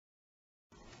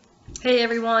Hey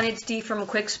everyone, it's Dee from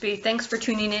QuickSpeed. Thanks for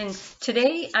tuning in.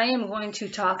 Today I am going to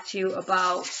talk to you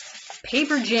about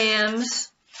paper jams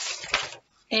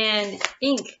and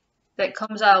ink that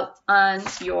comes out on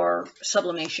your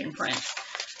sublimation print.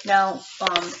 Now,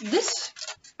 this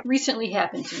recently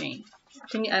happened to me.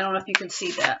 I don't know if you can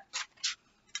see that.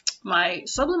 My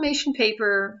sublimation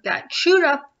paper got chewed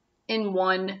up in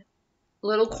one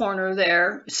little corner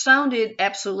there. It sounded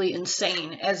absolutely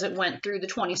insane as it went through the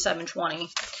 2720.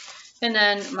 And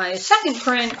then my second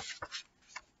print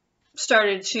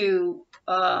started to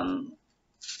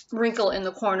wrinkle in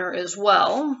the corner as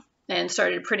well and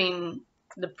started printing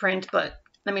the print, but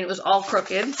I mean, it was all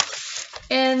crooked.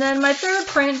 And then my third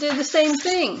print did the same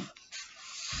thing.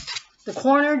 The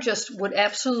corner just would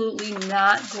absolutely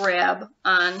not grab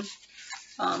on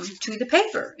to the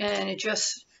paper. And it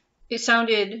just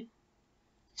sounded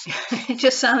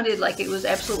like it was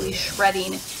absolutely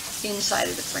shredding inside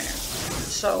of the printer.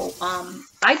 So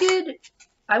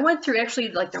I went through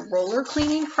actually like the roller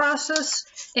cleaning process,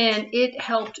 and it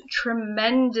helped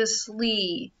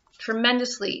tremendously,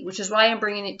 which is why I'm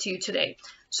bringing it to you today.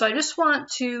 So I just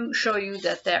want to show you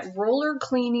that roller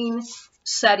cleaning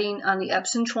setting on the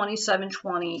Epson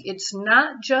 2720, it's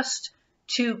not just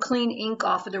to clean ink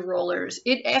off of the rollers.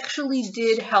 It actually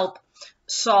did help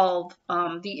solve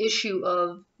the issue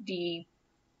of the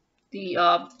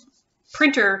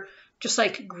printer just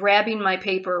like grabbing my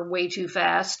paper way too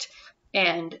fast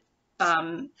and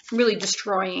really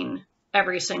destroying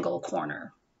every single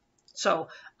corner. So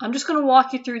I'm just going to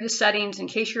walk you through the settings in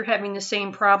case you're having the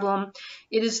same problem.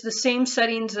 It is the same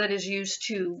settings that is used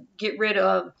to get rid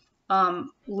of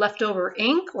leftover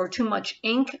ink or too much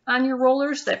ink on your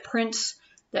rollers that prints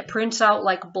out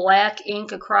like black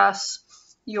ink across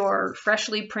your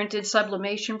freshly printed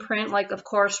sublimation print, like of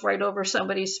course right over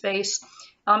somebody's face.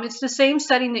 It's the same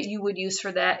setting that you would use for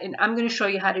that, and I'm going to show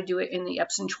you how to do it in the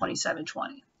Epson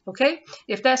 2720. Okay?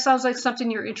 If that sounds like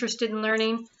something you're interested in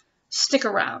learning, stick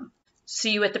around.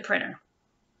 See you at the printer.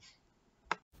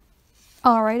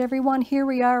 All right, everyone, here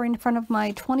we are in front of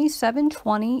my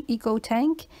 2720 Eco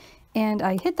Tank, and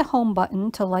I hit the home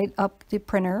button to light up the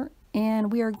printer,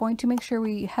 and we are going to make sure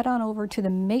we head on over to the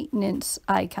maintenance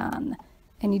icon,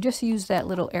 and you just use that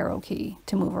little arrow key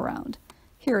to move around.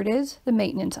 Here it is, the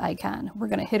maintenance icon. We're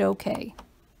going to hit OK.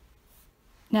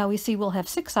 Now we see we'll have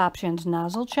 6 options: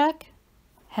 nozzle check,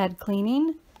 head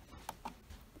cleaning,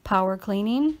 power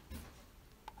cleaning,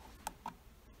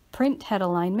 print head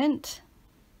alignment,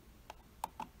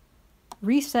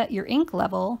 reset your ink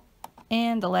level,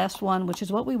 and the last one, which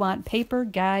is what we want, paper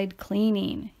guide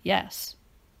cleaning. Yes.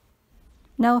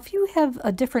 Now if you have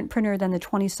a different printer than the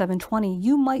 2720,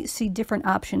 you might see different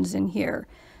options in here,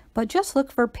 but just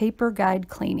look for paper guide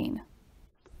cleaning.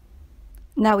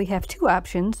 Now we have 2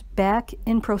 options, back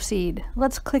and proceed.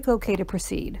 Let's click OK to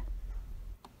proceed.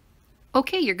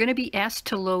 Okay, you're going to be asked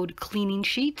to load cleaning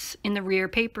sheets in the rear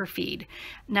paper feed.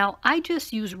 Now I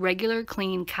just use regular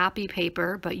clean copy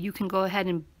paper, but you can go ahead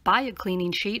and buy a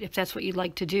cleaning sheet if that's what you'd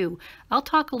like to do. I'll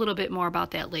talk a little bit more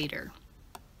about that later.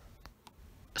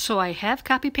 So I have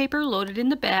copy paper loaded in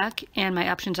the back, and my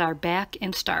options are back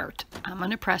and start. I'm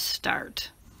going to press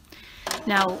start.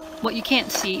 Now, what you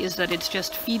can't see is that it's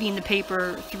just feeding the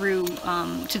paper through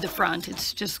to the front.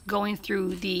 It's just going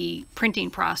through the printing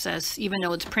process, even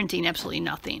though it's printing absolutely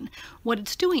nothing. What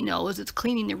it's doing, though, is it's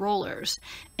cleaning the rollers.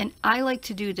 And I like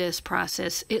to do this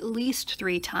process at least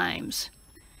 3 times.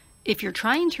 If you're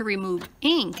trying to remove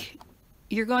ink,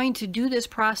 you're going to do this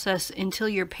process until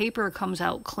your paper comes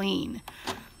out clean.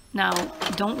 Now,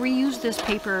 don't reuse this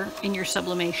paper in your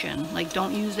sublimation. Like,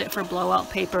 don't use it for blowout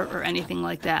paper or anything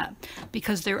like that,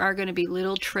 because there are going to be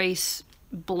little trace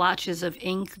blotches of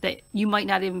ink that you might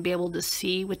not even be able to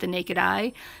see with the naked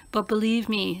eye, but believe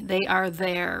me, they are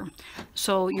there.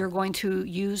 So you're going to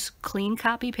use clean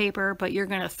copy paper, but you're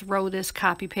going to throw this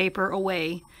copy paper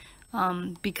away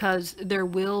because there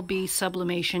will be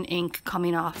sublimation ink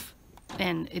coming off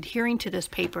and adhering to this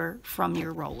paper from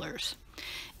your rollers.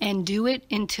 And do it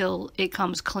until it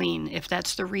comes clean, if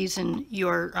that's the reason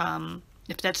you're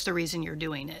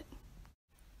doing it.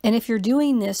 And if you're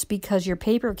doing this because your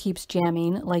paper keeps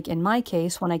jamming, like in my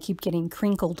case when I keep getting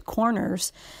crinkled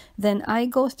corners, then I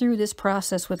go through this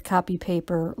process with copy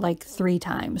paper like 3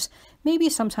 times, maybe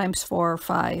sometimes 4 or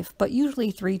 5, but usually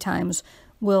 3 times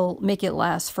will make it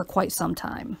last for quite some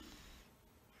time.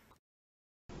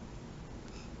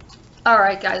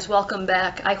 Alright guys, welcome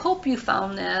back. I hope you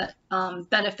found that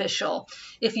beneficial.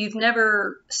 If you've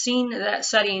never seen that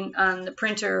setting on the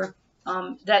printer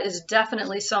that is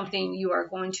definitely something you are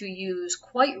going to use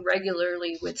quite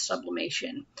regularly with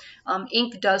sublimation.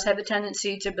 Ink does have a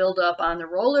tendency to build up on the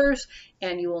rollers,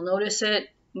 and you will notice it.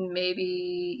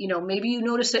 Maybe you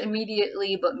notice it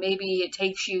immediately, but maybe it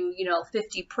takes you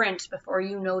 50 prints before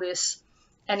you notice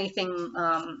anything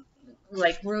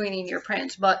like ruining your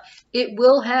prints. But it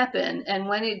will happen, and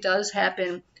when it does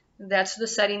happen, that's the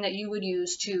setting that you would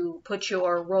use to put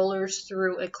your rollers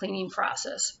through a cleaning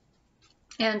process.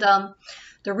 And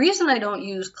the reason I don't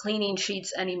use cleaning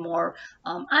sheets anymore,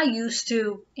 I used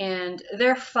to, and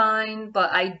they're fine,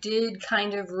 but I did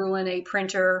kind of ruin a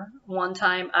printer one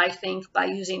time, I think, by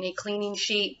using a cleaning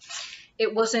sheet.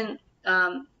 It wasn't,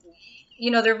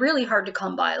 they're really hard to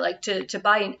come by. Like to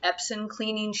buy an Epson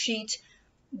cleaning sheet,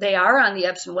 they are on the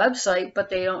Epson website, but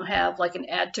they don't have like an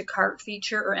add to cart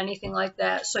feature or anything like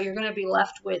that. So you're going to be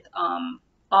left with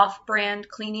off-brand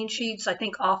cleaning sheets. I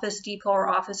think Office Depot or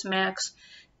Office Max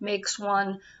makes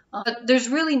one. But there's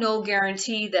really no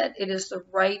guarantee that it is the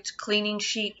right cleaning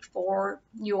sheet for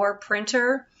your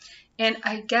printer. And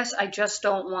I guess I just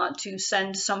don't want to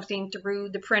send something through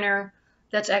the printer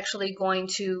that's actually going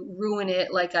to ruin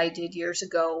it like I did years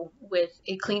ago with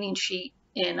a cleaning sheet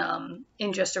in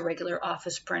just a regular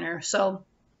office printer. So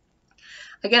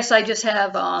I guess I just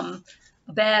have a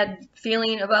bad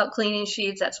feeling about cleaning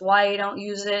sheets. That's why I don't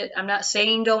use it. I'm not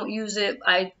saying don't use it.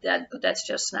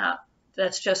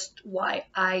 That's just why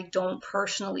I don't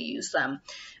personally use them.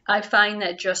 I find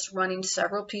that just running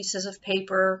several pieces of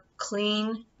paper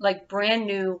clean, like brand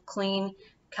new clean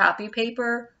copy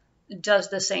paper, does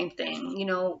the same thing.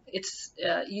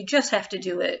 You just have to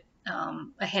do it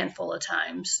a handful of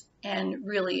times, and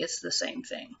really it's the same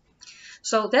thing.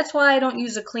 So that's why I don't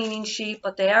use a cleaning sheet,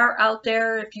 but they are out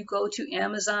there. If you go to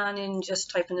Amazon and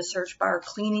just type in the search bar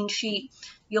cleaning sheet,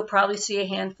 you'll probably see a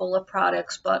handful of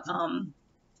products, but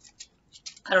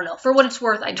I don't know. For what it's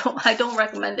worth, I don't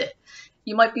recommend it.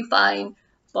 You might be fine,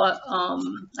 but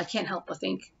I can't help but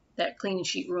think that cleaning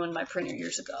sheet ruined my printer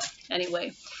years ago.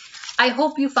 Anyway, I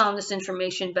hope you found this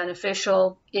information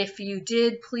beneficial. If you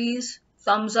did, please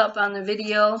thumbs up on the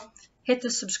video, hit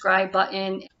the subscribe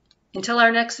button. Until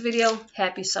our next video,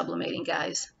 happy sublimating,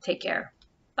 guys. Take care.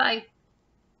 Bye.